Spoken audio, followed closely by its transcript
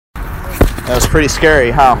That was pretty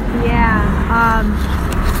scary. How? Yeah.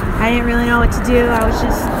 I didn't really know what to do. I was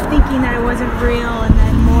just thinking that it wasn't real, and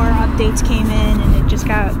then more updates came in, and it just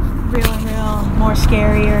got real and real, more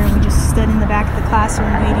scarier, and we just stood in the back of the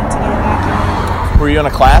classroom waiting to get evacuated. Were you in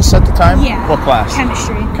a class at the time? Yeah. What class?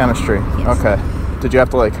 Chemistry. Chemistry. Yes. Okay. Did you have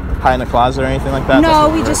to hide in a closet or anything like that? No,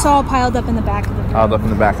 we just all piled up in the back of the room. Piled up in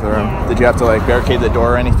the back of the room. Yeah. Did you have to barricade the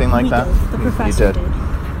door or anything like that? Did. The professor you did.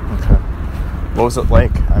 Okay. What was it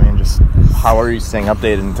like? I mean, just how are you staying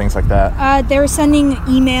updated and things like that? They were sending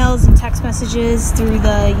emails and text messages through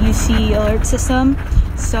the UC alert system.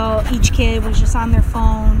 So each kid was just on their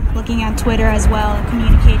phone, looking on Twitter as well, and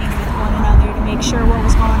communicating with one another to make sure what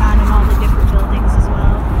was going on in all the different buildings as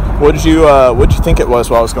well. What did you think it was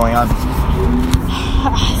while it was going on?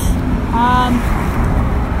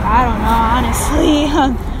 I don't know, honestly.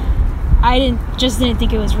 I didn't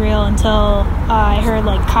think it was real until I heard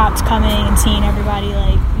cops coming and seeing everybody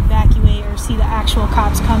evacuate or see the actual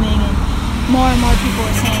cops coming, and more people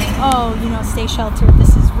were saying, "Oh, stay sheltered.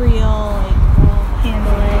 This is real. We'll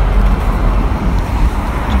handle it."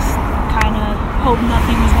 And just kind of hope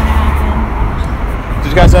nothing was going to happen. Did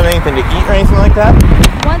you guys have anything to eat or anything like that?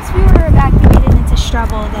 Once we were evacuated into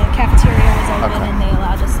Strebel, the cafeteria was open and they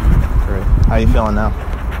allowed us in. Great. How are you feeling now?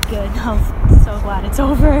 Good. I'm so glad it's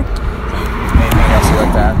over. Anything else you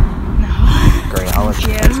like that? No. Great. I'll let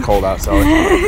you. It's cold outside.